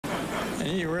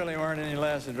And you really weren't any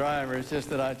less a driver. It's just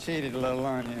that I cheated a little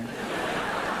on you.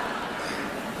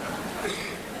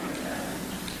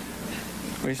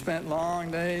 We spent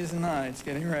long days and nights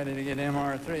getting ready to get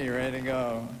MR3 ready to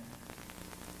go.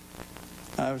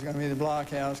 I was going to be the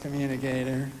blockhouse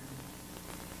communicator.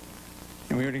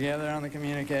 And we were together on the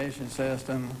communication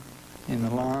system in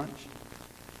the launch.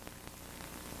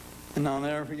 And I'll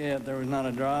never forget, there was not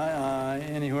a dry eye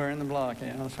anywhere in the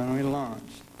blockhouse when we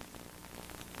launched.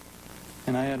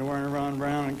 And I had Werner von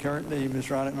Braun and Kurt Davis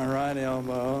right at my right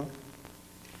elbow.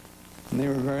 And they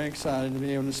were very excited to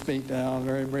be able to speak to Al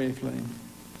very briefly.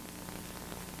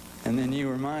 And then you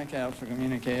were my capsule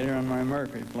communicator on my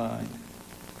Mercury flight.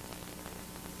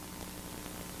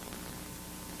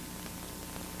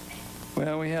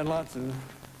 Well, we had lots of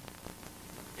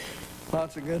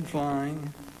good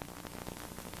flying,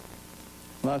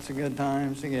 lots of good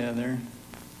times together,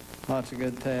 lots of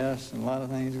good tests, and a lot of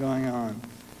things going on.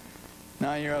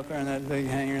 Now you're up there in that big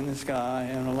hangar in the sky,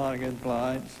 having a lot of good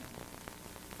flights,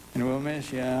 and we'll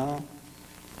miss you, Al.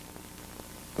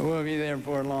 But we'll be there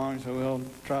before long, so we'll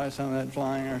try some of that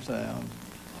flying ourselves.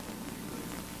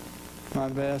 My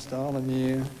best to all of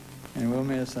you, and we'll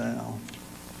miss Al.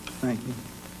 Thank you.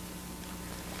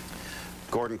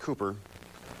 Gordon Cooper,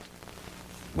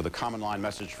 with a common line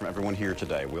message from everyone here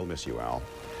today. We'll miss you, Al.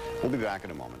 We'll be back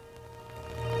in a moment.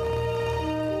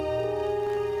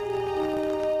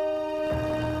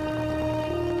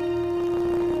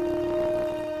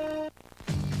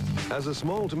 As a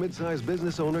small to mid-sized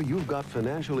business owner, you've got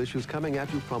financial issues coming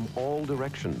at you from all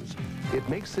directions. It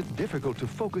makes it difficult to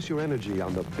focus your energy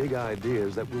on the big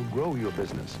ideas that will grow your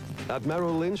business. At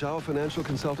Merrill Lynch, our financial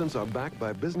consultants are backed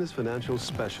by business financial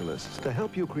specialists to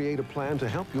help you create a plan to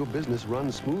help your business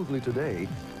run smoothly today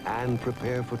and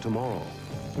prepare for tomorrow.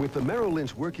 With the Merrill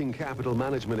Lynch Working Capital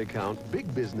Management Account,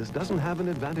 big business doesn't have an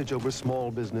advantage over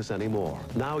small business anymore.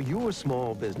 Now your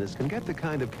small business can get the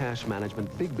kind of cash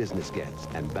management big business gets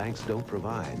and banks don't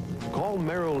provide. Call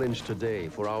Merrill Lynch today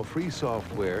for our free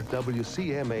software,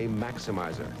 WCMA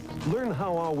Maximizer. Learn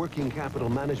how our Working Capital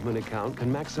Management Account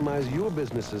can maximize your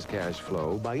business's cash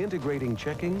flow by integrating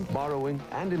checking, borrowing,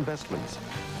 and investments.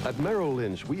 At Merrill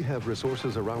Lynch, we have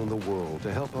resources around the world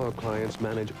to help our clients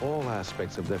manage all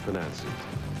aspects of their finances.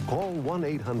 Call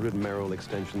 1-800-MERRILL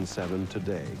extension 7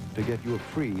 today to get your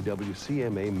free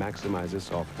WCMA Maximizer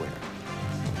software.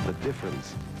 The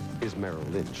difference is Merrill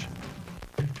Lynch.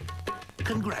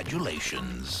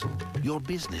 Congratulations. Your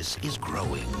business is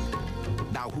growing.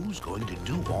 Now who's going to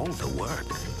do all the work?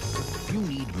 You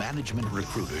need Management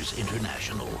Recruiters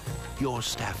International, your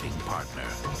staffing partner.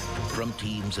 From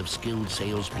teams of skilled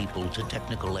salespeople to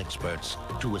technical experts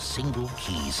to a single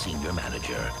key senior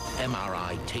manager,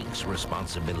 MRI takes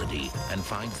responsibility and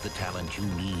finds the talent you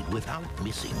need without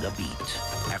missing a beat.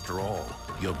 After all,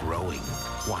 you're growing.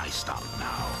 Why stop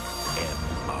now?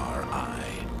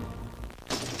 MRI.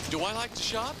 Do I like to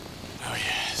shop? Oh,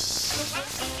 yes.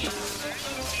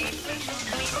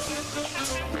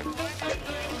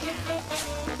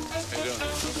 How you doing?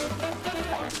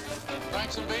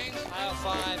 Franks and beans? Aisle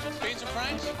 5. Beans and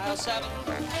Franks? Aisle 7.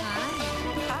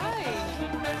 Hi.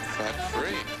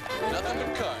 Fat-free. Nothing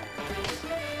but cut.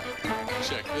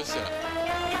 Check this out.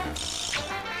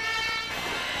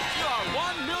 You are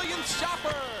 1 million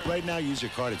shopper! Right now, use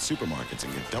your card at supermarkets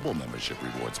and get double membership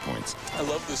rewards points. I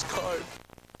love this card.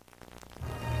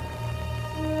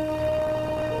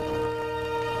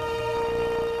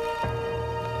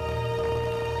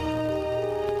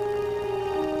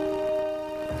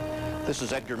 This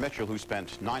is Edgar Mitchell, who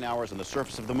spent 9 hours on the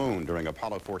surface of the moon during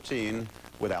Apollo 14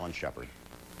 with Alan Shepard.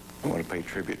 I want to pay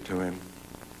tribute to him,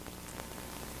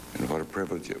 and what a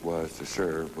privilege it was to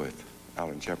serve with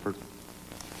Alan Shepard.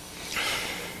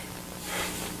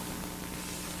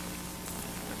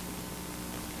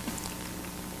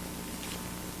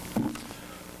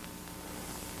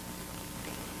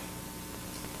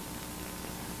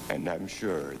 And I'm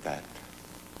sure that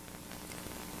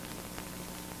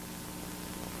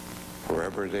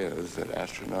wherever it is that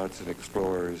astronauts and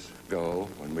explorers go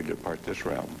when we depart this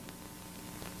realm,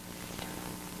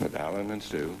 that Alan and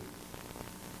Stu,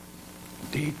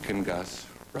 Deke and Gus,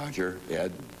 Roger,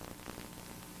 Ed,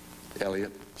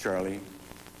 Elliot, Charlie,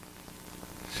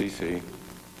 CC,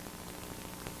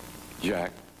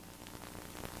 Jack,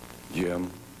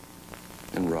 Jim,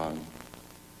 and Ron,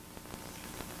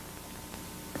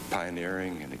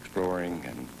 pioneering and exploring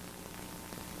and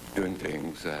doing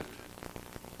things that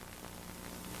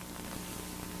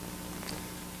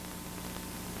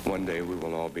one day we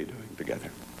will all be doing together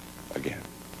again.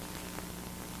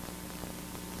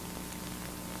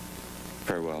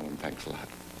 Farewell and thanks a lot.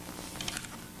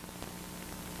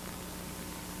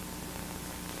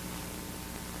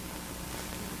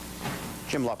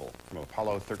 Jim Lovell from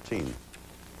Apollo 13.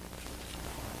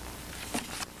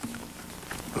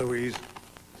 Louise,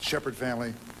 Shepard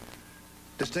family,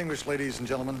 distinguished ladies and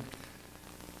gentlemen,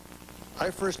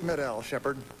 I first met Al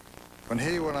Shepard when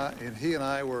he and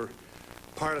I were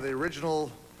part of the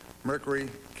original Mercury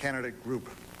candidate group.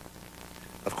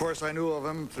 Of course, I knew of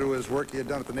him through his work he had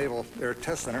done at the Naval Air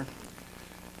Test Center.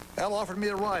 Al offered me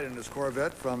a ride in his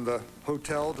Corvette from the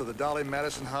hotel to the Dolly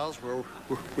Madison house where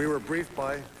we were briefed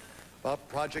about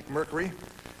Project Mercury.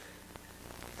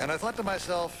 And I thought to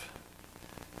myself,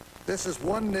 this is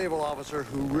one naval officer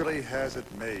who really has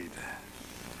it made.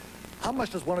 How much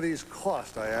does one of these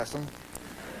cost, I asked him.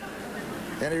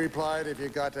 And he replied, if you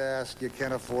got to ask, you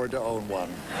can't afford to own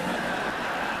one.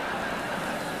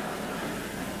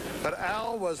 But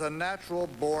Al was a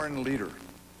natural-born leader,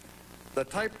 the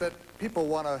type that people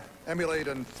want to emulate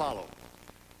and follow.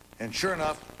 And sure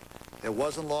enough, it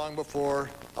wasn't long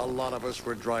before a lot of us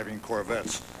were driving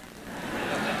Corvettes.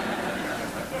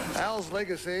 Al's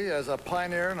legacy as a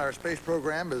pioneer in our space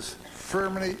program is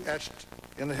firmly etched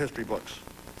in the history books.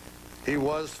 He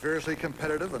was fiercely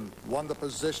competitive and won the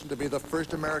position to be the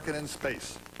first American in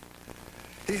space.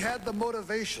 He had the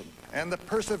motivation and the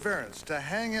perseverance to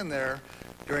hang in there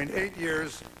during 8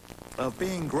 years of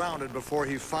being grounded before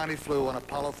he finally flew on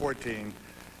Apollo 14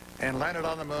 and landed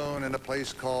on the moon in a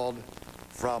place called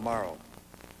Fra Mauro.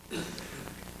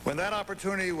 When that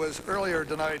opportunity was earlier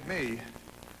denied me,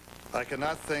 I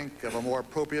cannot think of a more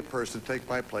appropriate person to take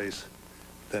my place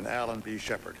than Alan B.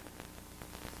 Shepard.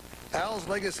 Al's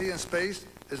legacy in space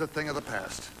is a thing of the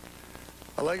past,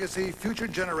 a legacy future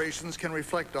generations can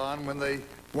reflect on when they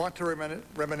want to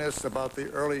reminisce about the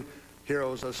early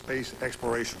heroes of space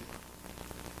exploration.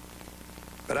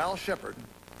 But Al Shepard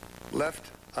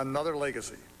left another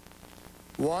legacy,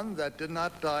 one that did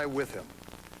not die with him,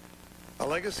 a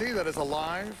legacy that is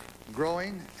alive,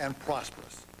 growing, and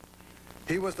prosperous.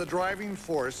 He was the driving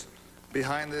force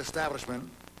behind the establishment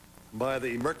by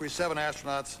the Mercury 7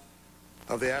 astronauts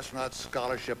of the Astronaut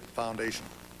Scholarship Foundation.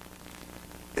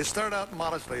 It started out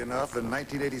modestly enough in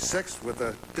 1986 with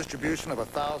a distribution of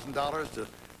 $1,000 to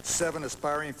 7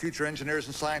 aspiring future engineers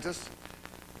and scientists.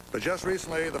 But just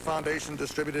recently, the foundation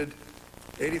distributed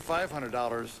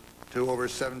 $8,500 to over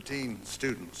 17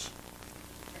 students.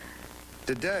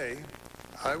 Today,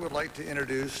 I would like to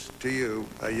introduce to you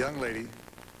a young lady,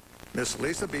 Miss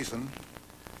Lisa Beeson.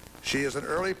 She is an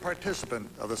early participant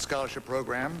of the scholarship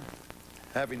program,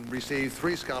 having received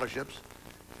 3 scholarships,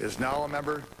 is now a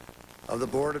member of the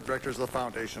board of directors of the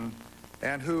foundation,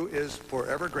 and who is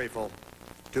forever grateful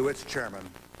to its chairman,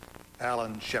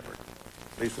 Alan Shepard.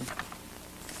 Lisa.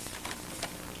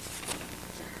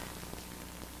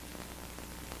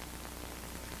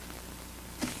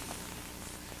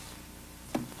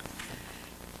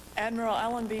 Admiral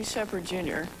Alan B. Shepard,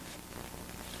 Jr.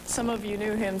 Some of you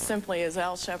knew him simply as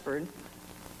Al Shepard.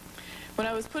 When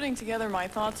I was putting together my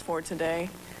thoughts for today,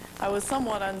 I was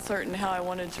somewhat uncertain how I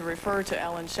wanted to refer to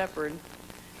Alan Shepard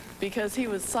because he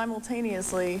was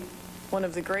simultaneously one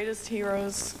of the greatest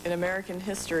heroes in American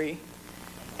history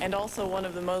and also one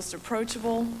of the most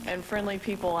approachable and friendly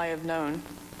people I have known.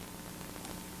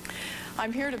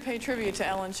 I'm here to pay tribute to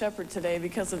Alan Shepard today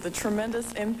because of the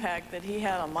tremendous impact that he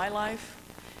had on my life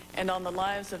and on the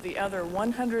lives of the other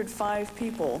 105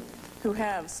 people who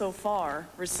have so far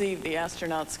received the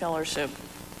astronaut scholarship.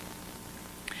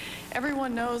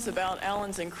 Everyone knows about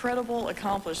Alan's incredible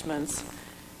accomplishments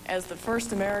as the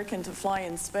first American to fly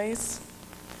in space,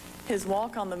 his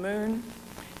walk on the moon,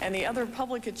 and the other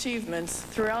public achievements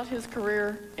throughout his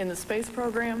career in the space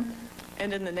program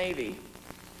and in the Navy.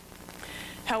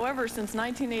 However, since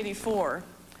 1984,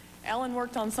 Alan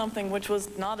worked on something which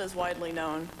was not as widely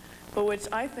known, but which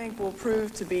I think will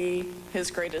prove to be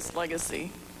his greatest legacy.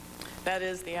 That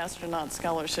is the Astronaut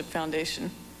Scholarship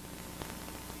Foundation.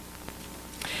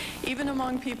 Even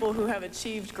among people who have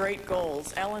achieved great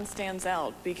goals, Alan stands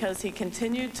out because he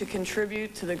continued to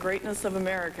contribute to the greatness of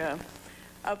America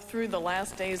up through the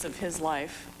last days of his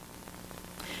life.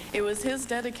 It was his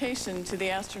dedication to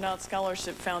the Astronaut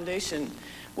Scholarship Foundation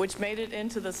which made it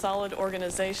into the solid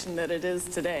organization that it is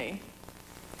today.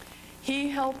 He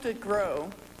helped it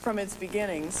grow from its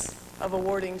beginnings of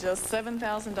awarding just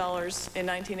 $7,000 in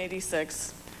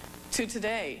 1986 to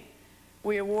today.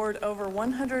 We award over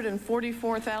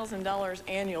 $144,000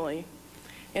 annually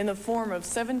in the form of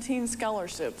 17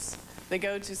 scholarships that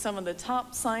go to some of the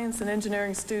top science and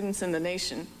engineering students in the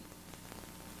nation.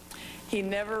 He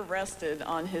never rested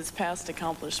on his past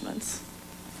accomplishments.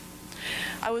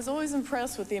 I was always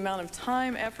impressed with the amount of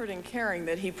time, effort, and caring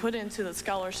that he put into the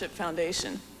Scholarship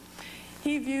Foundation.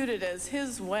 He viewed it as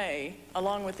his way,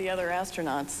 along with the other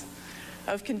astronauts,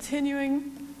 of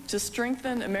continuing to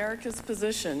strengthen America's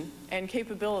position and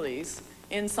capabilities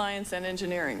in science and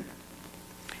engineering.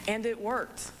 And it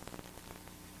worked.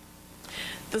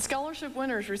 The scholarship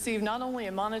winners received not only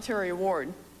a monetary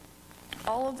award,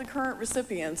 all of the current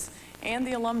recipients and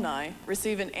the alumni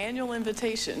receive an annual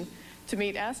invitation to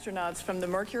meet astronauts from the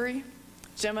Mercury,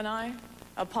 Gemini,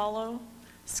 Apollo,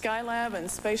 Skylab, and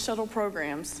Space Shuttle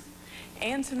programs,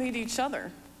 and to meet each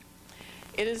other.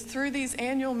 It is through these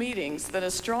annual meetings that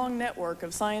a strong network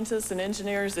of scientists and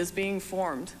engineers is being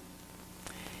formed.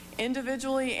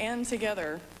 Individually and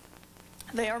together,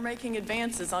 they are making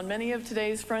advances on many of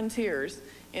today's frontiers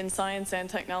in science and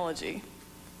technology.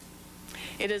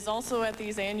 It is also at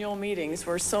these annual meetings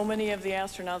where so many of the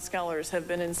astronaut scholars have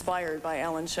been inspired by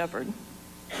Alan Shepard.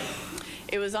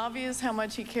 It was obvious how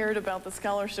much he cared about the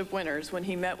scholarship winners when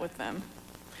he met with them.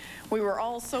 We were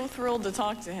all so thrilled to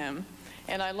talk to him,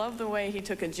 and I love the way he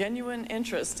took a genuine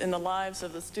interest in the lives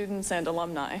of the students and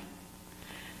alumni.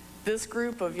 This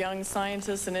group of young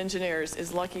scientists and engineers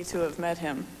is lucky to have met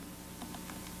him.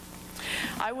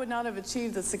 I would not have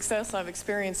achieved the success I've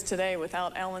experienced today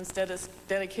without Alan's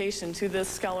dedication to this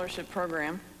scholarship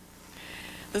program.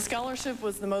 The scholarship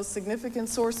was the most significant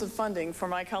source of funding for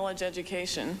my college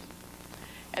education.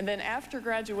 And then after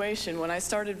graduation, when I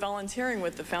started volunteering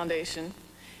with the foundation,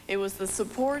 it was the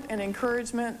support and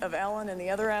encouragement of Alan and the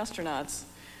other astronauts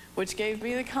which gave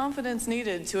me the confidence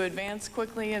needed to advance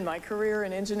quickly in my career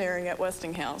in engineering at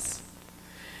Westinghouse.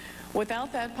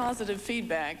 Without that positive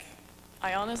feedback,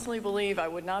 I honestly believe I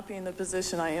would not be in the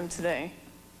position I am today.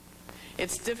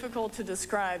 It's difficult to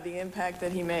describe the impact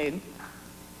that he made.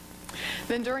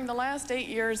 Then during the last 8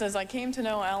 years, as I came to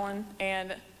know Alan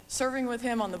and serving with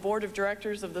him on the board of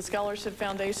directors of the Scholarship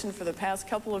Foundation for the past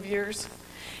couple of years,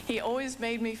 he always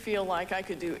made me feel like I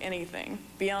could do anything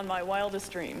beyond my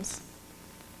wildest dreams.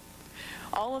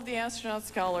 All of the astronaut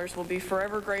scholars will be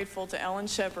forever grateful to Alan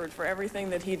Shepard for everything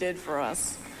that he did for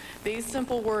us. These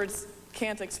simple words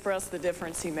can't express the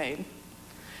difference he made.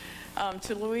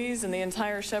 To Louise and the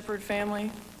entire Shepard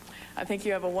family, I think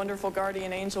you have a wonderful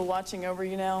guardian angel watching over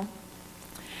you now.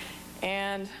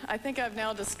 And I think I've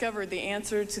now discovered the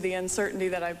answer to the uncertainty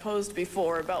that I posed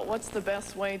before about what's the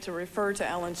best way to refer to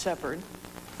Alan Shepard.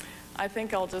 I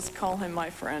think I'll just call him my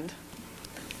friend.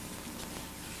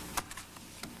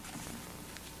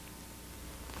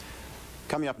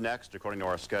 Coming up next, according to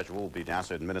our schedule, will be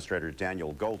NASA Administrator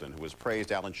Daniel Golden, who has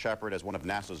praised Alan Shepard as one of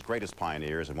NASA's greatest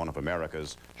pioneers and one of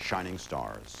America's shining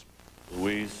stars.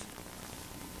 Louise,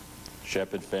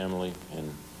 Shepard family,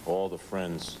 and all the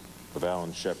friends of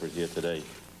Alan Shepard here today.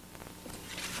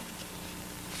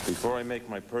 Before I make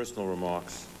my personal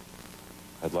remarks,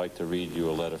 I'd like to read you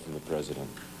a letter from the President.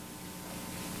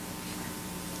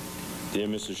 Dear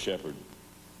Mrs. Shepard,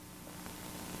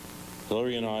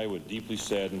 Hillary and I were deeply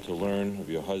saddened to learn of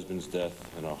your husband's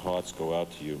death, and our hearts go out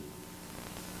to you.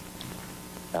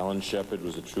 Alan Shepard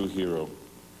was a true hero,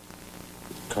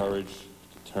 with courage,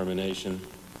 determination,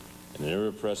 and an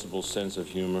irrepressible sense of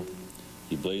humor.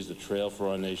 He blazed a trail for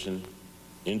our nation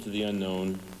into the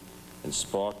unknown and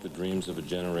sparked the dreams of a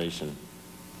generation.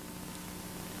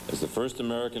 As the first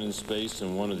American in space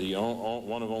and one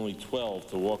of only 12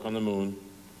 to walk on the moon,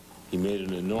 he made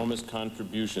an enormous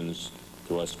contributions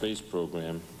to our space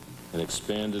program and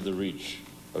expanded the reach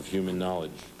of human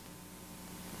knowledge.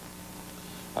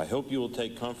 I hope you will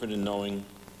take comfort in knowing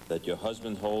that your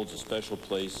husband holds a special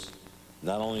place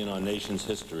not only in our nation's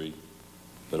history,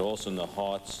 but also in the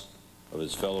hearts of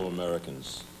his fellow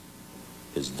Americans.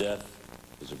 His death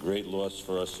is a great loss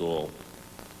for us all.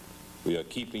 We are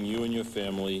keeping you and your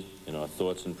family in our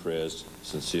thoughts and prayers.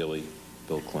 Sincerely,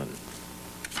 Bill Clinton.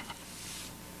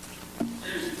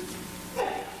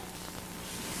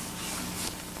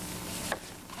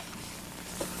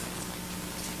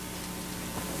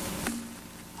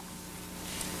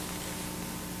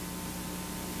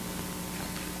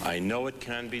 I know it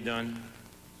can be done,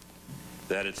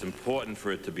 that it's important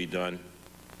for it to be done,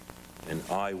 and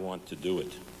I want to do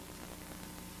it.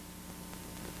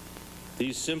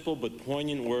 These simple but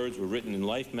poignant words were written in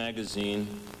Life magazine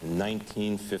in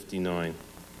 1959.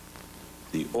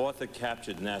 The author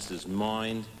captured NASA's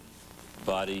mind,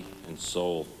 body, and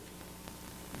soul.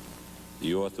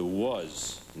 The author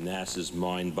was NASA's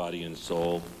mind, body, and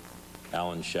soul,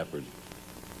 Alan Shepard.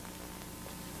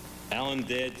 Alan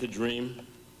dared to dream.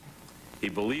 He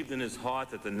believed in his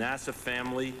heart that the NASA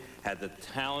family had the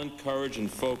talent, courage, and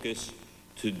focus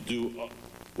to do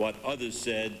what others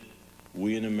said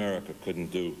we in America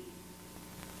couldn't do.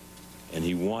 And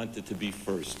he wanted to be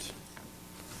first.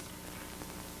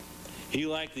 He,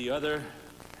 like the other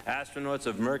astronauts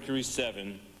of Mercury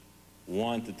 7,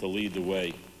 wanted to lead the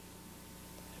way.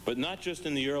 But not just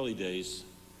in the early days.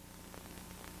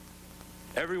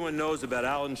 Everyone knows about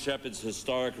Alan Shepard's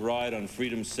historic ride on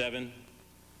Freedom 7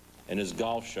 and his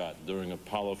golf shot during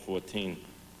Apollo 14.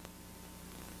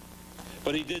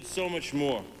 But he did so much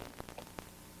more.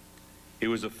 He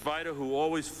was a fighter who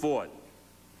always fought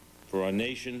for our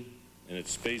nation and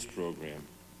its space program.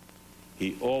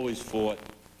 He always fought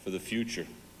for the future.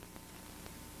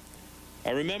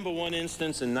 I remember one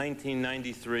instance in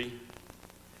 1993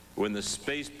 when the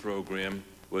space program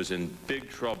was in big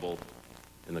trouble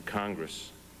in the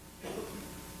Congress.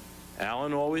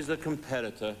 Alan, always a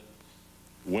competitor,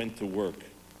 went to work.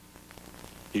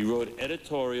 He wrote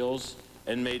editorials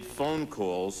and made phone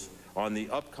calls on the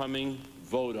upcoming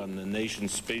vote on the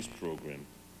nation's space program.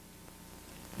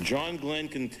 John Glenn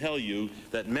can tell you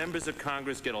that members of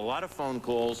Congress get a lot of phone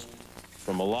calls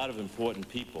from a lot of important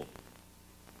people.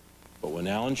 But when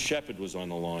Alan Shepard was on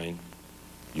the line,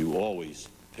 you always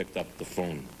picked up the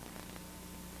phone.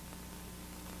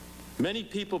 Many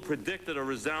people predicted a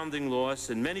resounding loss,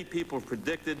 and many people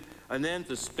predicted an end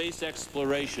to space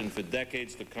exploration for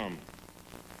decades to come.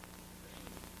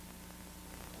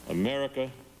 America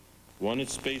won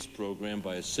its space program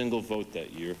by a single vote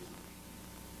that year.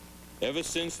 Ever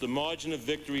since, the margin of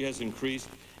victory has increased,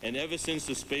 and ever since,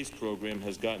 the space program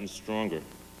has gotten stronger.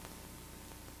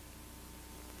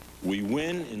 We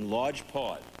win in large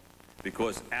part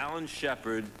because Alan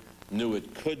Shepard knew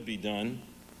it could be done,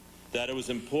 that it was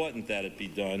important that it be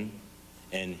done,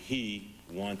 and he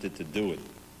wanted to do it.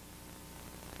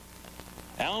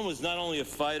 Alan was not only a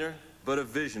fighter, but a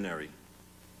visionary.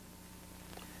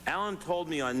 Alan told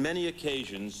me on many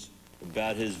occasions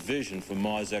about his vision for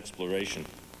Mars exploration.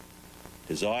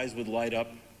 His eyes would light up.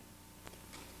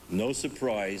 No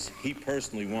surprise, he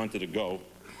personally wanted to go,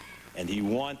 and he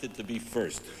wanted to be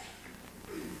first.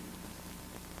 I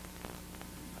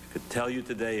could tell you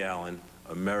today, Alan,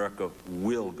 America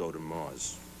will go to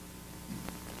Mars.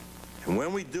 And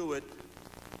when we do it,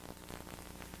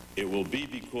 it will be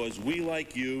because we,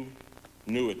 like you,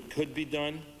 knew it could be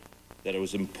done, that it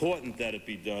was important that it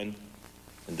be done,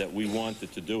 and that we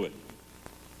wanted to do it.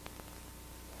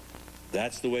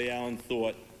 That's the way Alan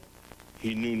thought.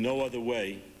 He knew no other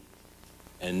way,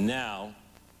 and now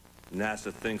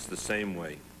NASA thinks the same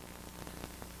way.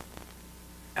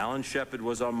 Alan Shepard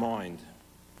was our mind.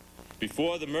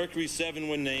 Before the Mercury 7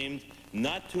 were named,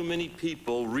 not too many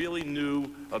people really knew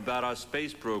about our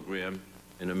space program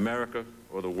in America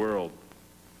or the world.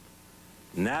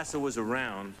 NASA was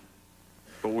around,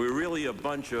 but we're really a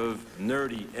bunch of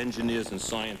nerdy engineers and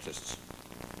scientists.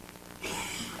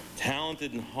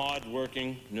 Talented and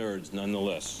hard-working nerds,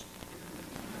 nonetheless.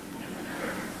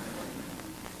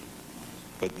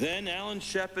 But then Alan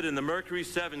Shepard and the Mercury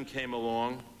 7 came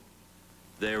along.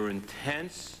 They were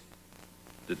intense,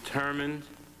 determined,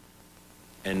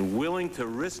 and willing to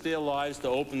risk their lives to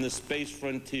open the space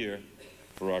frontier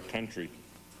for our country.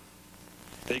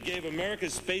 They gave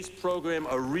America's space program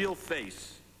a real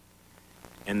face,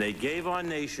 and they gave our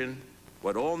nation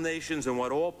what all nations and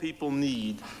what all people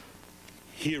need: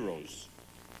 heroes.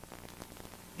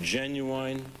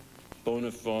 Genuine,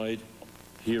 bona fide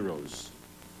heroes.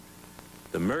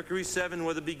 The Mercury 7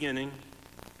 were the beginning,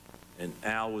 and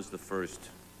Al was the first.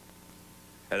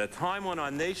 At a time when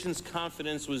our nation's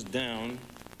confidence was down,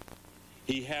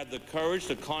 he had the courage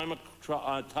to climb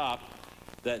on top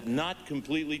that not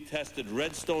completely tested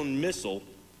Redstone missile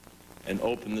and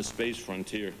open the space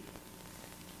frontier.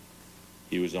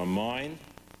 He was our mind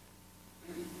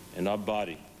and our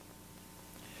body.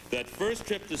 That first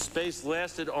trip to space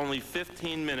lasted only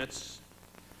 15 minutes,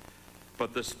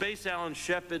 but the space Alan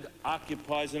Shepard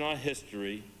occupies in our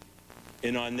history,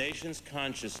 in our nation's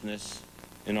consciousness,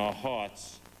 in our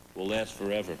hearts, will last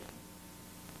forever.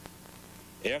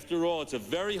 After all, it's a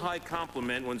very high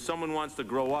compliment when someone wants to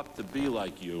grow up to be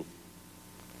like you.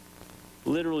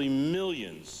 Literally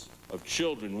millions of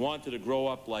children wanted to grow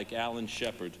up like Alan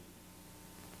Shepard.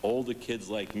 Older kids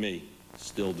like me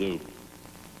still do.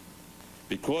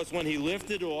 Because when he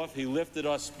lifted off, he lifted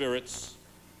our spirits,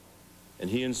 and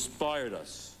he inspired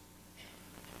us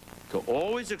to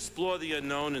always explore the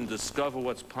unknown and discover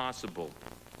what's possible,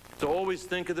 to always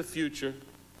think of the future,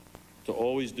 to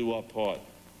always do our part.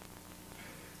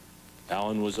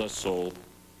 Alan was our soul.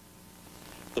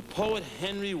 The poet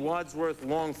Henry Wadsworth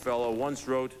Longfellow once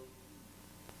wrote,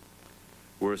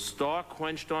 "Were a star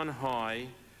quenched on high,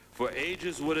 for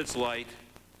ages would its light,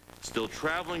 still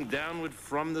traveling downward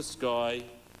from the sky,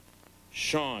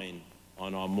 shine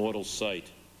on our mortal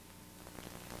sight."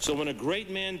 So when a great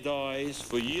man dies,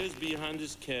 for years beyond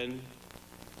his ken,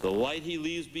 the light he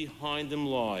leaves behind him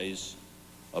lies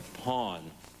upon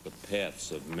the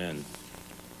paths of men.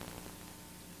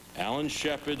 Alan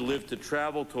Shepard lived to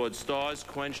travel toward stars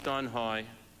quenched on high.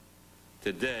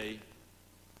 Today,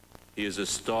 he is a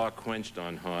star quenched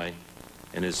on high,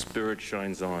 and his spirit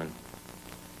shines on.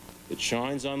 It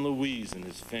shines on Louise and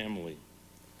his family.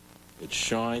 It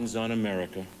shines on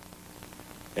America.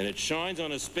 And it shines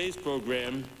on a space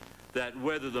program that,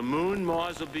 whether the moon,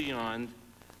 Mars, or beyond,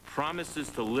 promises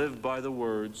to live by the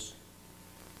words,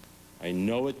 I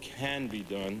know it can be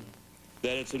done,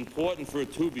 that it's important for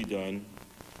it to be done,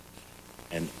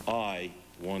 and I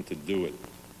want to do it.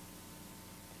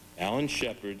 Alan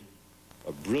Shepard,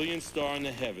 a brilliant star in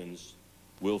the heavens,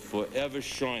 will forever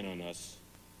shine on us,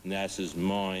 NASA's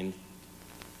mind,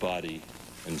 body,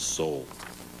 and soul.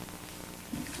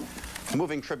 A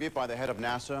moving tribute by the head of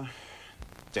NASA,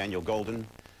 Daniel Golden,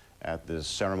 at this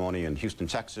ceremony in Houston,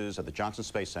 Texas, at the Johnson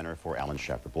Space Center for Alan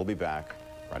Shepard. We'll be back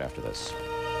right after this.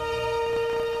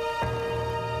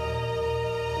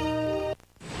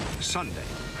 Sunday.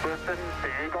 Listen,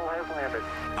 the Eagle has landed.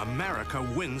 America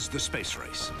wins the space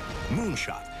race.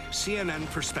 Moonshot, CNN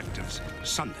Perspectives,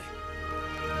 Sunday.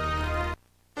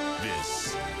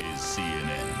 This is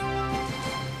CNN.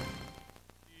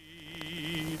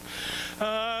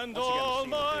 And all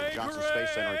my Johnson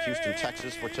Space Center in Houston,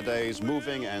 Texas, for today's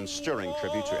moving and stirring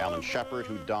tribute to Alan Shepard,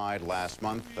 who died last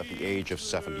month at the age of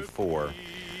 74.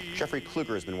 Jeffrey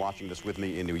Kluger has been watching this with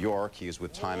me in New York. He is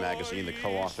with Time Magazine, the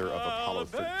co-author of Apollo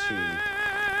 13.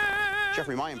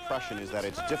 Jeffrey, my impression is that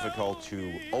it's difficult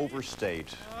to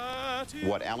overstate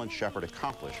what Alan Shepard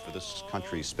accomplished for this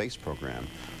country's space program.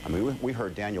 I mean, we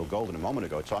heard Daniel Golden a moment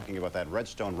ago talking about that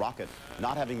Redstone rocket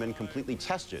not having been completely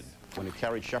tested when it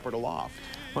carried Shepard aloft.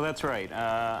 Well, that's right.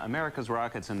 America's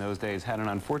rockets in those days had an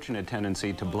unfortunate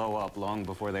tendency to blow up long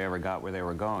before they ever got where they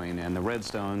were going, and the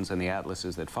Redstones and the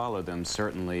Atlases that followed them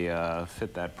certainly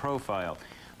fit that profile.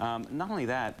 Not only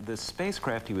that, the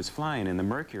spacecraft he was flying in, the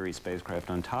Mercury spacecraft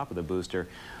on top of the booster,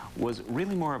 was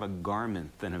really more of a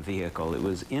garment than a vehicle. It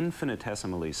was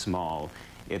infinitesimally small.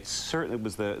 It certainly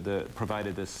was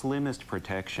provided the slimmest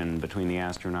protection between the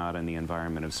astronaut and the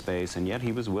environment of space, and yet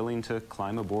he was willing to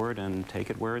climb aboard and take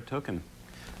it where it took him.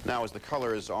 Now, as the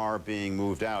colors are being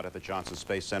moved out at the Johnson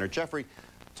Space Center, Jeffrey,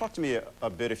 talk to me a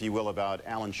bit, if you will, about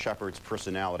Alan Shepard's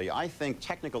personality. I think,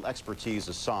 technical expertise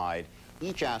aside,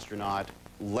 each astronaut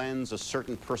lends a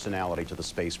certain personality to the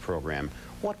space program.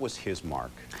 What was his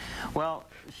mark? Well,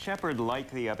 Shepard,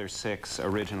 like the other 6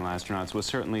 original astronauts, was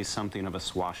certainly something of a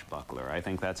swashbuckler. I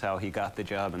think that's how he got the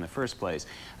job in the first place.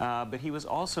 But he was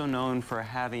also known for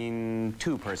having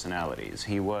 2 personalities.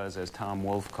 He was, as Tom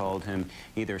Wolfe called him,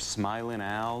 either Smilin'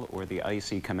 Al or the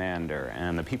Icy Commander.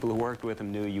 And the people who worked with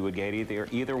him knew you would get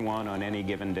either one on any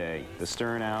given day, the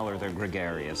stern Al or the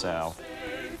gregarious Al.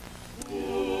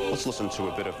 Let's listen to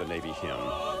a bit of the Navy hymn.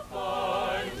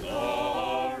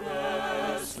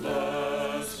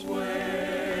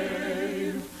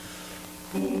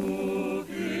 Who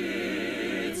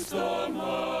bids the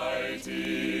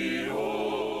mighty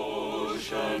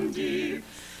ocean deep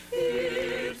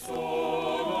its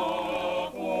own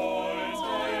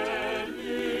appointed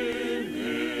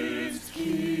limits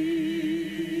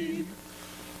keep?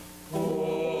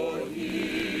 Oh,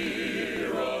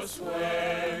 hear us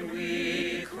when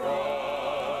we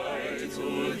cry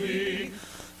to thee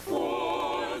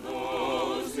for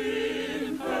those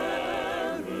in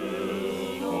peril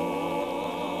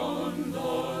on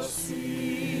the sea.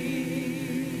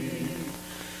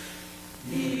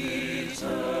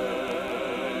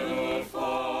 Eternal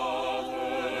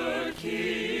Father,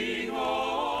 King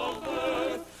of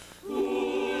earth,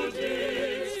 who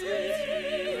didst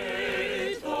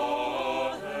create the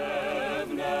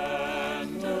heaven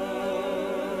and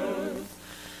earth,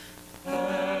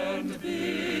 and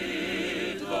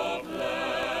bid the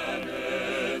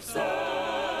planets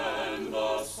and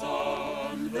the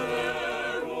sun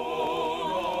their own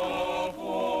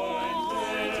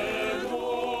appointed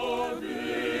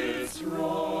orbits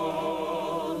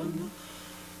run.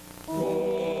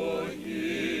 Oh,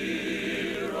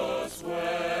 hear us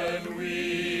when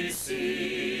we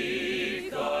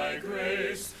seek thy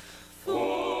grace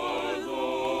for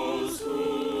those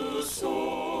who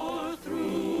soar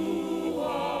through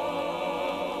outer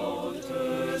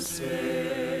space.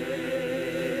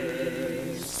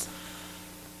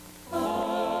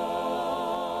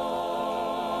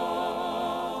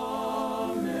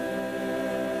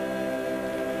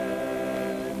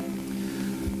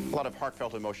 A lot of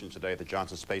heartfelt emotion today at the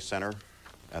Johnson Space Center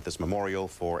at this memorial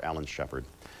for Alan Shepard.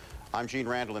 I'm Gene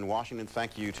Randall in Washington.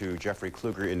 Thank you to Jeffrey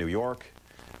Kluger in New York.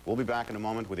 We'll be back in a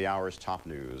moment with the hour's top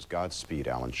news. Godspeed,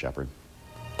 Alan Shepard.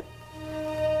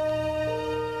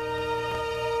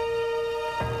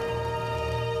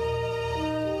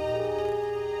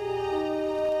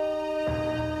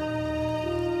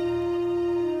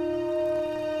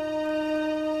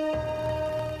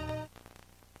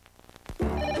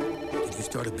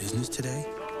 a business today?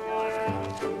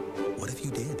 What if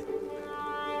you did?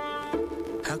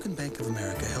 How can Bank of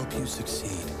America help you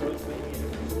succeed?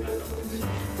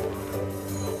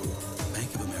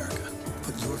 Bank of America,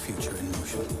 put your future in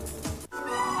motion.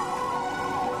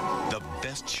 The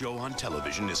best show on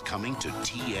television is coming to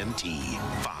TNT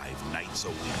 5 nights a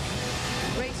week.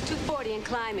 Race 240 and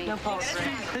climbing. No, Paul,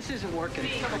 this isn't working.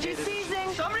 She's seizing.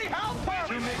 Somebody help her!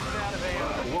 2 minutes out of air.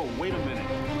 Whoa, wait a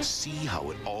minute. See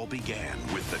how it all began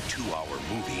with the 2-hour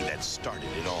movie that started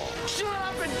it all. Shut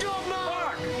up and do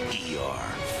more! ER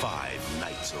 5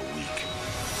 nights a week.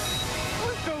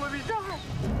 What's going to be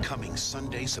done? Coming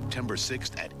Sunday, September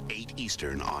 6th at 8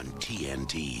 Eastern on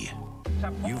TNT.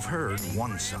 You've heard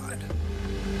one side.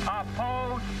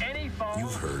 Oppose any foe.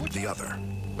 You've heard the other.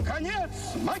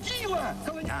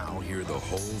 Now hear the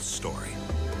whole story.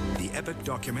 The epic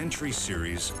documentary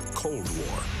series Cold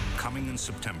War, coming in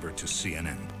September to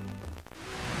CNN.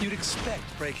 You'd expect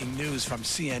breaking news from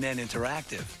CNN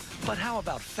Interactive, but how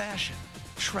about fashion,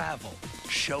 travel,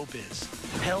 showbiz,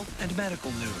 health and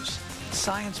medical news,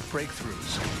 science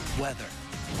breakthroughs, weather,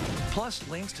 plus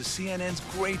links to CNN's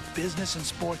great business and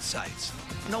sports sites.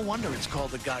 No wonder it's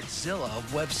called the Godzilla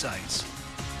of websites.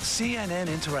 CNN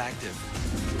Interactive,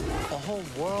 a whole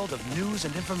world of news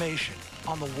and information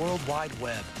on the World Wide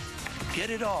Web.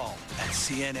 Get it all at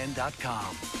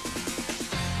CNN.com.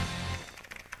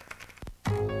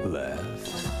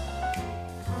 Left,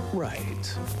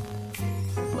 right,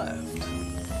 left,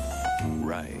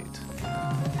 right,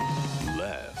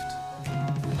 left,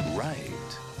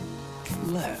 right,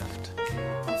 left,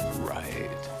 right,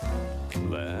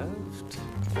 left,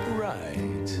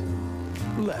 right,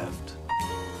 left,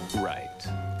 right.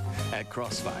 At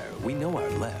Crossfire, we know our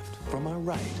left from our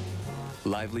right.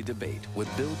 Lively debate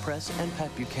with Bill Press and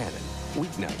Pat Buchanan.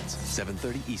 Weeknights,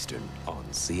 7:30 Eastern on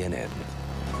CNN.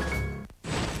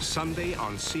 Sunday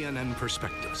on CNN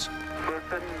Perspectives.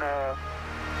 Listen,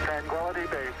 Tranquility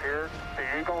Base here.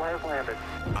 The Eagle has landed.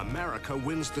 America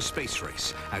wins the space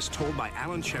race, as told by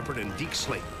Alan Shepard and Deke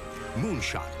Slayton.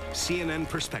 Moonshot, CNN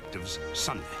Perspectives,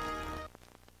 Sunday.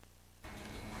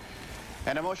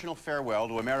 An emotional farewell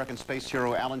to American space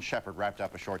hero Alan Shepard wrapped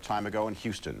up a short time ago in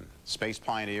Houston. Space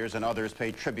pioneers and others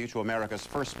paid tribute to America's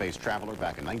first space traveler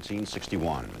back in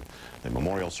 1961. The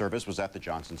memorial service was at the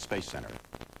Johnson Space Center.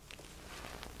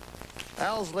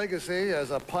 Al's legacy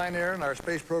as a pioneer in our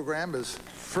space program is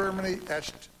firmly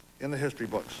etched in the history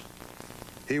books.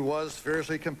 He was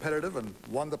fiercely competitive and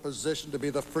won the position to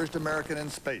be the first American in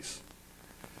space.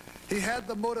 He had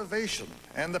the motivation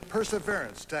and the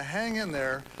perseverance to hang in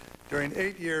there during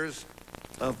 8 years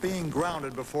of being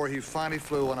grounded before he finally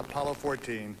flew on Apollo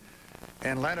 14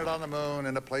 and landed on the moon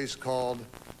in a place called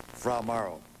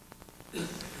Morro.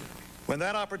 When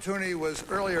that opportunity was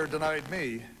earlier denied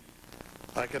me,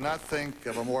 I cannot think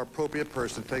of a more appropriate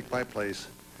person to take my place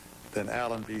than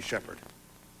Alan B. Shepard.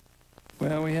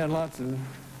 Well, we had lots of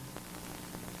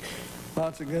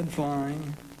good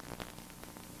flying,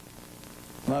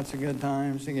 lots of good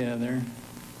times together,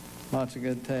 lots of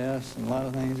good tests, and a lot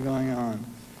of things going on.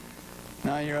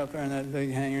 Now you're up there in that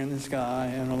big hangar in the sky,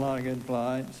 having a lot of good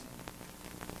flights,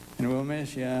 and we'll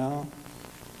miss you, Al.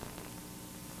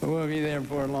 But we'll be there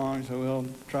before long, so we'll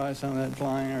try some of that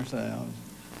flying ourselves.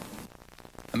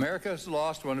 America has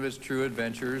lost one of its true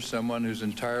adventurers, someone whose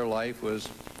entire life was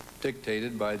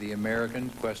dictated by the American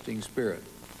questing spirit.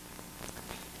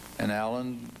 And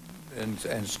Alan and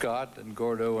Scott and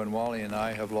Gordo and Wally and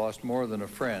I have lost more than a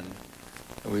friend.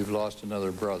 We've lost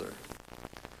another brother.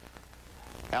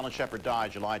 Alan Shepard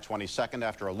died July 22nd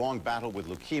after a long battle with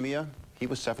leukemia. He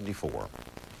was 74.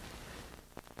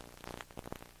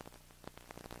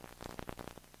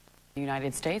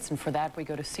 United States, and for that we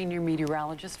go to senior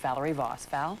meteorologist Valerie Voss.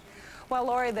 Val? Well,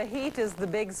 Lori, the heat is the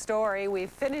big story. We've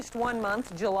finished 1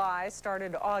 month, July,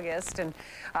 started August, and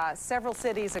several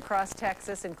cities across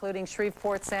Texas, including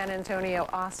Shreveport, San Antonio,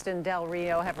 Austin, Del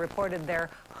Rio, have reported their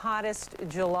hottest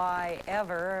July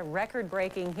ever.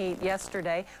 Record-breaking heat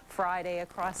yesterday, Friday,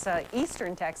 across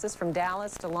eastern Texas, from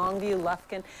Dallas to Longview,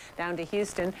 Lufkin, down to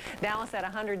Houston. Dallas at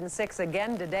 106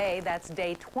 again today. That's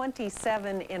day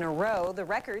 27 in a row. The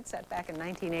record set back in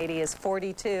 1980 is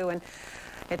 42, and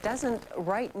it doesn't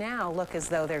right now look as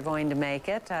though they're going to make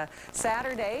it.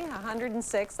 Saturday,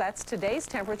 106, that's today's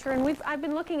temperature, and I've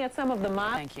been looking at some of the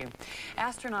Thank you.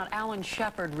 Astronaut Alan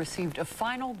Shepard received a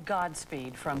final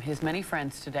Godspeed from his many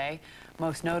friends today,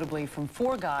 most notably from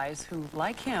 4 guys who,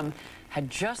 like him, had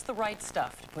just the right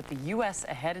stuff to put the U.S.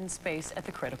 ahead in space at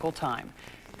the critical time.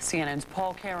 CNN's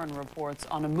Paul Caron reports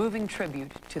on a moving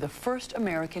tribute to the first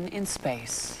American in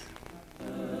space.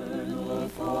 And the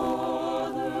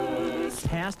fathers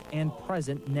past and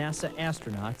present NASA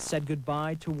astronauts said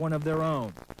goodbye to one of their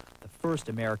own, the first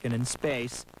American in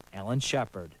space, Alan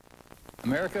Shepard.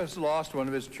 America has lost one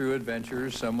of its true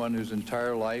adventurers, someone whose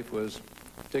entire life was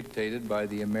dictated by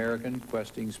the American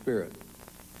questing spirit.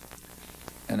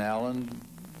 And Alan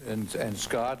and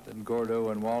Scott and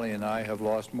Gordo and Wally and I have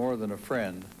lost more than a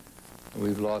friend.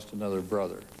 We've lost another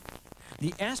brother.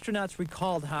 The astronauts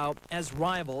recalled how, as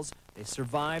rivals, they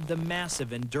survived the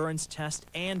massive endurance test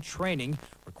and training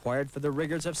required for the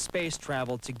rigors of space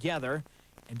travel together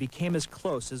and became as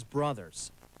close as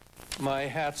brothers. My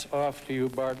hat's off to you,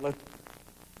 Bartlett.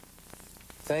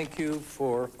 Thank you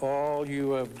for all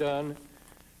you have done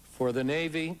for the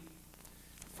Navy,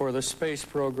 for the space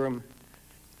program,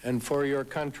 and for your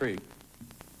country.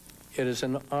 It is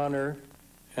an honor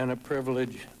and a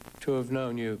privilege to have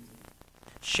known you.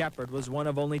 Shepard was one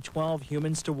of only 12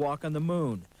 humans to walk on the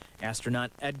moon.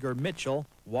 Astronaut Edgar Mitchell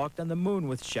walked on the moon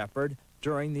with Shepard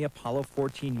during the Apollo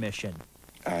 14 mission.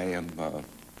 I am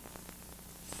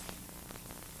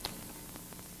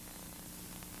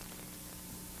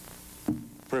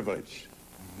privileged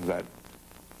that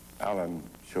Alan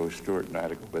chose Stuart and I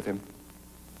to go with him.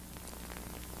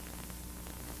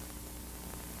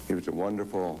 He was a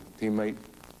wonderful teammate,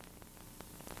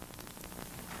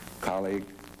 colleague,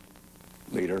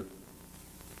 leader,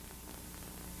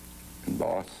 and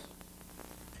boss.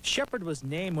 Shepard was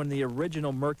named one of the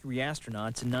original Mercury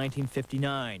astronauts in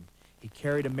 1959. He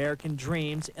carried American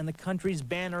dreams and the country's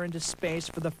banner into space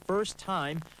for the first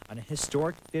time on a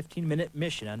historic 15-minute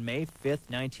mission on May 5th,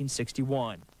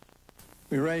 1961.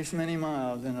 We raced many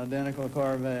miles in identical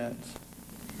Corvettes.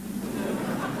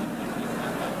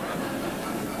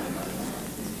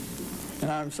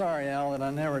 And I'm sorry, Al, that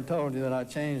I never told you that I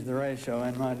changed the ratio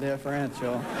in my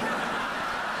differential.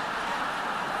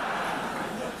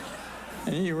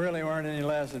 And you really weren't any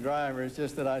less a driver, it's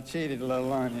just that I cheated a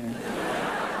little on you.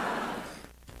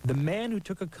 The man who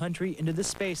took a country into the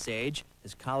space age,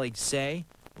 his colleagues say,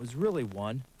 was really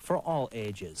one for all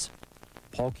ages.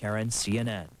 Paul Karen,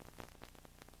 CNN.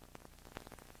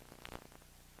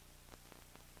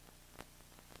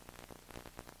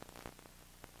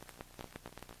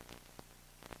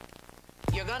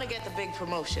 You're gonna get the big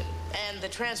promotion and the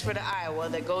transfer to Iowa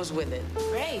that goes with it.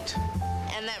 Great.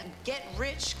 And that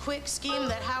get-rich-quick scheme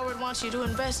that Howard wants you to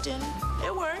invest in,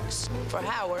 it works for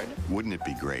Howard. Wouldn't it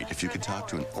be great if you could talk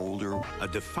to an older... A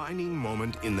defining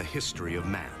moment in the history of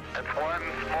man. It's one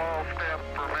small step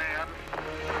for man,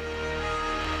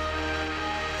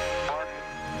 one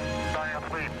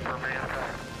giant leap for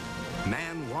mankind.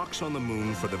 Man walks on the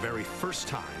moon for the very first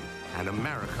time, and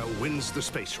America wins the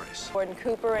space race. Gordon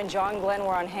Cooper and John Glenn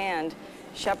were on hand.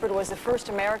 Shepard was the first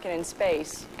American in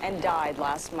space and died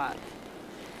last month.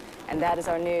 And that is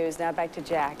our news. Now back to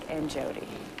Jack and Jody.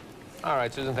 All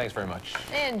right, Susan, thanks very much.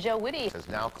 And Joe Whitty has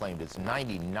now claimed its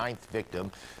 99th victim,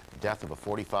 the death of a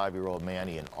 45-year-old man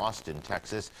in Austin,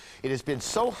 Texas. It has been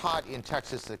so hot in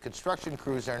Texas that construction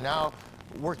crews are now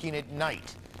working at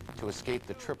night to escape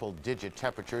the triple-digit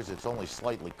temperatures. It's only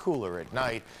slightly cooler at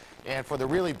night. And for the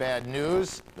really bad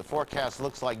news, the forecast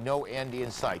looks like no end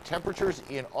in sight. Temperatures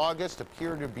in August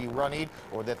appear to be running,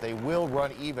 or that they will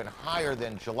run even higher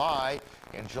than July.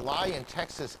 And July in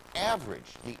Texas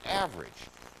the average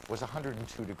was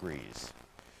 102 degrees.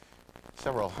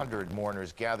 Several hundred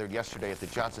mourners gathered yesterday at the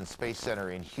Johnson Space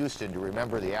Center in Houston to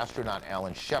remember the astronaut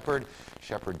Alan Shepard.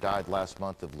 Shepard died last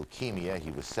month of leukemia.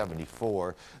 He was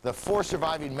 74. The 4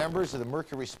 surviving members of the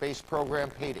Mercury space program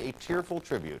paid a tearful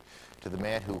tribute to the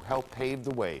man who helped pave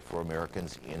the way for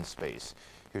Americans in space.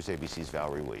 Here's ABC's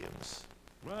Valerie Williams.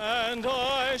 And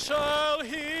I shall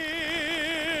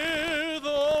hear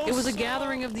those. It was a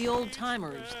gathering of the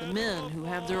old-timers, the men who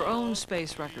have their own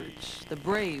space records, the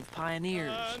brave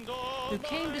pioneers, who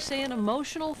came to say an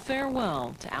emotional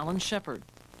farewell to Alan Shepard.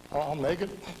 I'll make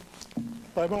it.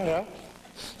 Bye-bye now.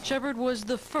 Shepard was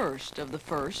the first of the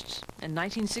firsts. In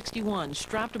 1961,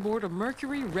 strapped aboard a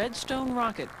Mercury Redstone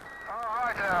rocket. All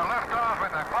right, lift off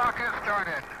and the clock is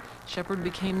started. Shepard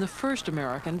became the first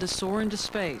American to soar into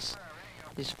space.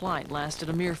 His flight lasted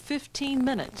a mere 15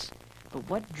 minutes, but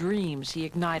what dreams he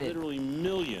ignited. Literally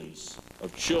millions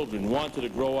of children wanted to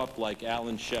grow up like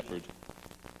Alan Shepard.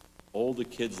 Older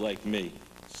kids like me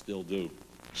still do.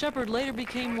 Shepard later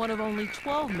became one of only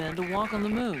 12 men to walk on the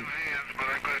moon.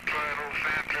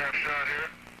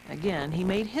 Again, he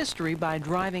made history by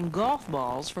driving golf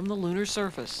balls from the lunar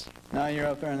surface. Now you're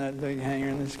up there in that big hangar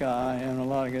in the sky, having a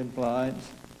lot of good flights.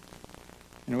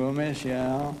 And we'll miss you,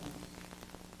 Al.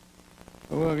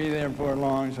 But we'll be there before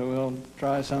long, so we'll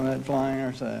try some of that flying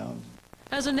ourselves.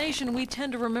 As a nation, we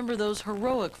tend to remember those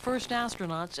heroic first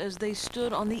astronauts as they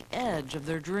stood on the edge of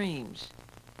their dreams.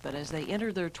 But as they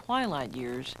enter their twilight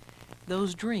years,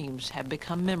 those dreams have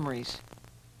become memories.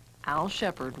 Al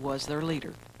Shepard was their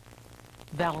leader.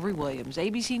 Valerie Williams,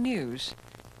 ABC News,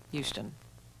 Houston.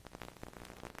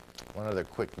 One other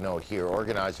quick note here.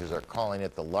 Organizers are calling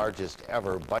it the largest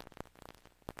ever bike.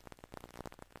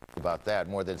 About that,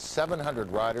 more than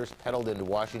 700 riders pedaled into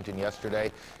Washington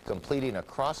yesterday, completing a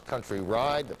cross-country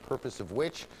ride, the purpose of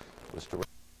which was to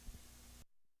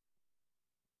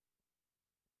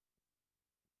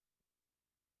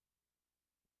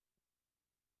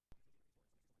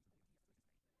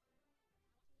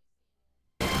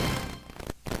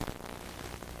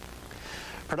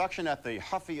Production at the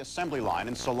Huffy assembly line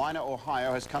in Salina,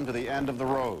 Ohio has come to the end of the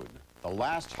road. The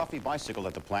last Huffy bicycle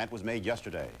at the plant was made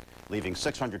yesterday, leaving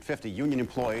 650 union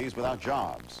employees without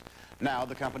jobs. Now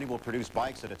the company will produce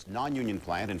bikes at its non-union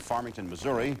plant in Farmington,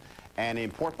 Missouri, and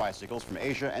import bicycles from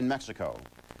Asia and Mexico.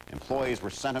 Employees were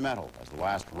sentimental as the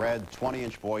last red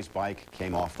 20-inch boy's bike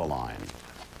came off the line.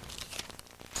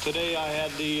 Today I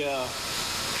had the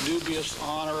dubious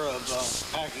honor of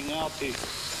packing out the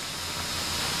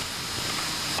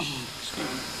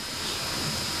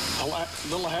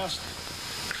the last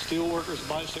steelworkers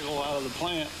bicycle out of the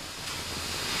plant.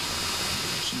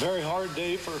 It's a very hard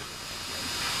day for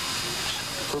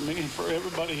me and for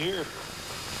everybody here.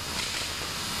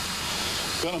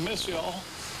 Gonna miss y'all.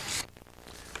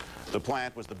 The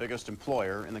plant was the biggest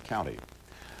employer in the county.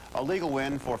 A legal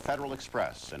win for Federal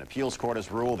Express. An appeals court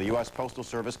has ruled the U.S. Postal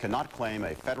Service cannot claim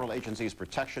a federal agency's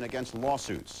protection against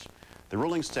lawsuits. The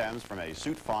ruling stems from a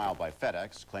suit filed by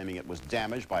FedEx claiming it was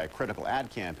damaged by a critical ad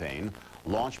campaign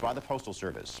launched by the Postal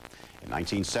Service. In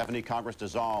 1970, Congress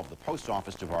dissolved the Post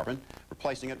Office Department,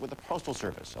 replacing it with the Postal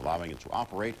Service, allowing it to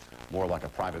operate more like a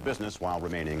private business while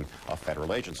remaining a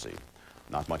federal agency.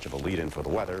 Not much of a lead-in for the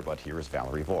weather, but here is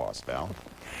Valerie Voss. Val?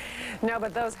 No,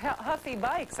 but those Huffy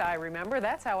bikes, I remember.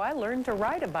 That's how I learned to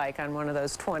ride a bike, on one of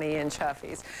those 20-inch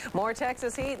Huffys. More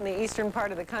Texas heat in the eastern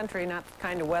part of the country, not the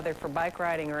kind of weather for bike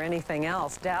riding or anything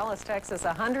else. Dallas, Texas,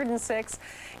 106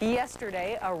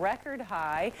 yesterday, a record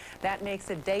high. That makes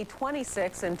it day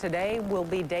 26, and today will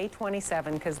be day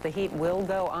 27 because the heat will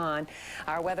go on.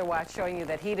 Our Weather Watch showing you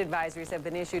that heat advisories have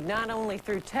been issued not only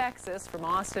through Texas, from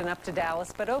Austin up to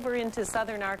Dallas, but over into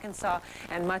southern Arkansas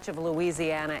and much of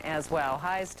Louisiana as well.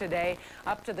 Highs today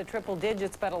up to the triple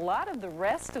digits, but a lot of the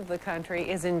rest of the country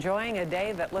is enjoying a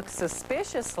day that looks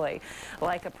suspiciously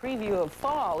like a preview of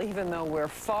fall, even though we're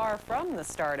far from the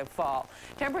start of fall.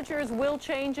 Temperatures will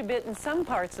change a bit in some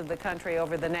parts of the country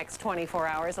over the next 24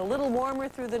 hours. A little warmer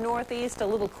through the northeast, a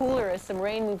little cooler as some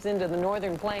rain moves into the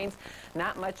northern plains.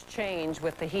 Not much change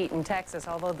with the heat in Texas,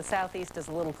 although the southeast is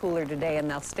a little cooler today, and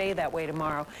they'll stay that way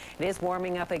tomorrow. It is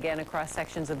warming up again across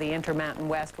sections of the Intermountain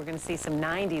West. We're going to see some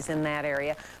 90s in that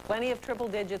area. Plenty of triple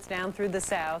digits down through the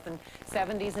south, and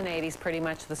 70s and 80s pretty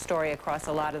much the story across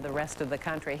a lot of the rest of the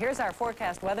country. Here's our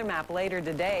forecast weather map later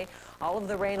today. All of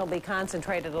the rain will be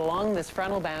concentrated along this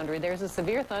frontal boundary. There's a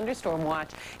severe thunderstorm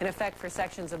watch in effect for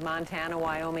sections of Montana,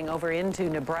 Wyoming, over into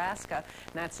Nebraska.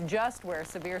 And that's just where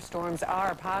severe storms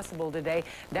are possible today,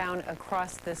 down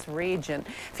across this region.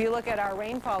 If you look at our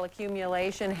rainfall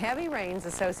accumulation, heavy rains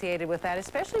associated with that,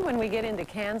 especially when we get into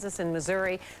Kansas and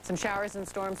Missouri. Some showers and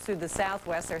storms through the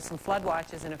southwest. There's some flood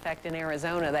watches in effect in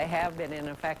Arizona. They have been in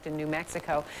effect in New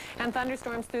Mexico. And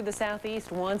thunderstorms through the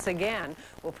southeast once again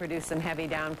will produce some heavy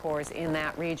downpours in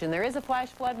that region. There is a flash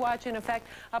flood watch in effect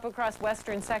up across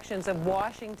western sections of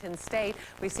Washington state.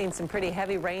 We've seen some pretty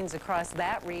heavy rains across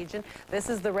that region. This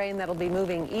is the rain that'll be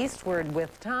moving eastward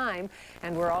with time,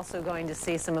 and we're also going to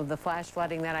see some of the flash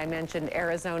flooding that I mentioned,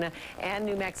 Arizona and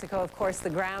New Mexico. Of course, the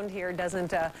ground here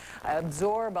doesn't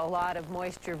absorb a lot of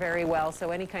moisture very well,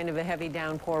 so any kind of a heavy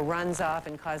downpour runs off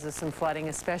and causes some flooding,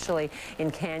 especially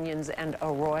in canyons and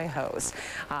arroyos.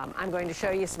 I'm going to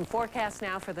show you some forecasts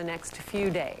now for the next few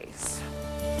days.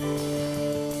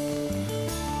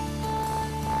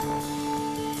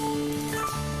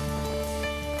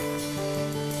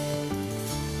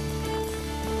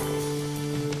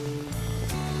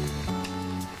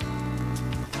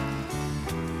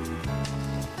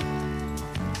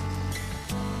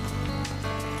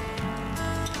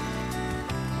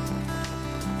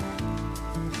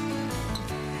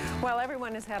 Well,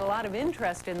 everyone has had a lot of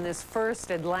interest in this first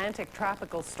Atlantic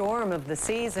tropical storm of the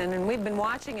season, and we've been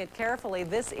watching it carefully.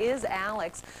 This is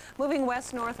Alex, moving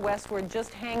west-northwestward,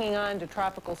 just hanging on to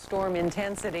tropical storm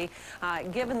intensity.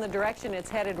 Given the direction it's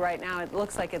headed right now, it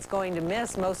looks like it's going to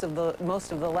miss most of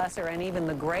the lesser and even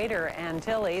the greater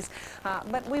Antilles.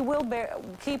 But we will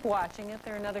keep watching it.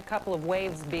 There are another couple of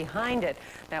waves behind it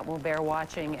that will bear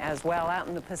watching as well. Out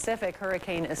in the Pacific,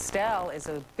 Hurricane Estelle is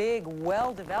a big,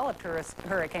 well-developed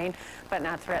hurricane. but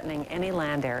not threatening any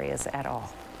land areas at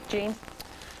all. Gene?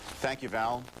 Thank you,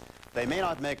 Val. They may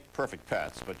not make perfect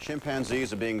pets, but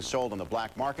chimpanzees are being sold on the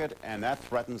black market, and that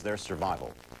threatens their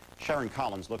survival. Sharon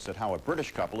Collins looks at how a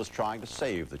British couple is trying to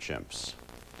save the chimps.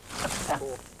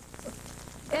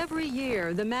 Every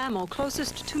year, the mammal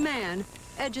closest to man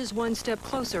edges one step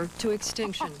closer to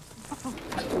extinction.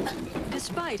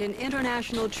 Despite an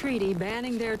international treaty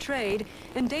banning their trade,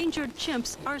 endangered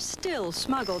chimps are still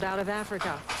smuggled out of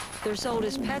Africa. They're sold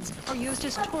as pets or used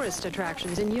as tourist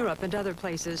attractions in Europe and other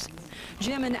places.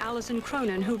 Jim and Alison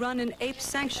Cronin, who run an ape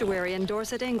sanctuary in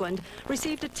Dorset, England,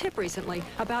 received a tip recently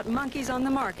about monkeys on the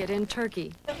market in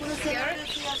Turkey.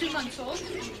 2 months old.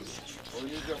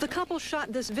 The couple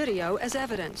shot this video as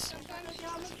evidence.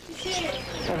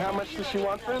 And how much does she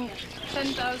want for him?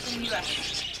 10,000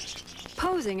 US.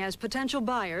 Posing as potential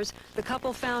buyers, the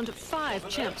couple found 5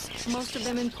 chimps, most of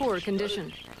them in poor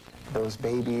condition. Those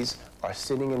babies are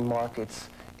sitting in markets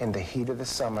in the heat of the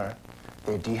summer.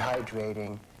 They're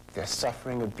dehydrating, they're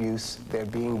suffering abuse, they're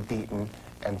being beaten,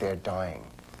 and they're dying.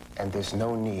 And there's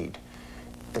no need.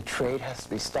 The trade has to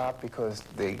be stopped because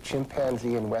the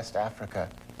chimpanzee in West Africa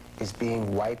is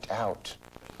being wiped out.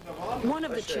 One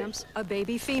of the chimps, a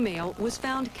baby female, was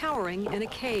found cowering in a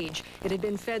cage. It had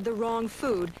been fed the wrong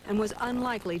food and was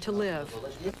unlikely to live.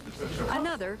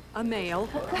 Another, a male,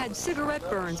 had cigarette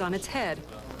burns on its head,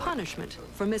 punishment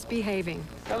for misbehaving.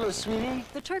 Hello, sweetie.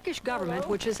 The Turkish government,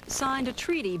 which has signed a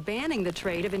treaty banning the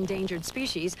trade of endangered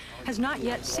species, has not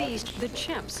yet seized the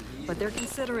chimps, but they're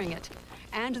considering it.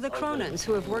 And the Cronins,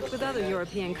 who have worked with other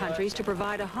European countries to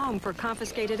provide a home for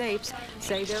confiscated apes,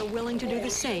 say they're willing to do the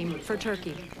same for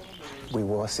Turkey. We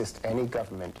will assist any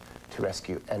government to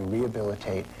rescue and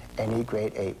rehabilitate any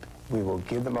great ape. We will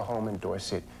give them a home in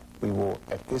Dorset. We will,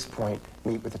 at this point,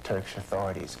 meet with the Turkish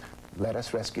authorities. Let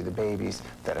us rescue the babies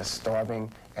that are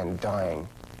starving and dying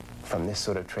from this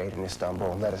sort of trade in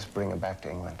Istanbul, and let us bring them back to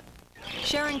England.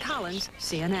 Sharon Collins,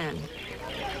 CNN.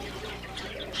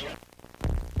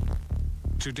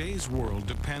 Today's world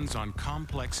depends on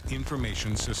complex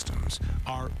information systems,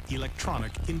 our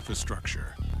electronic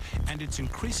infrastructure, and it's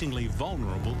increasingly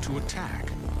vulnerable to attack.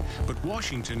 But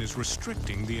Washington is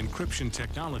restricting the encryption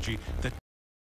technology that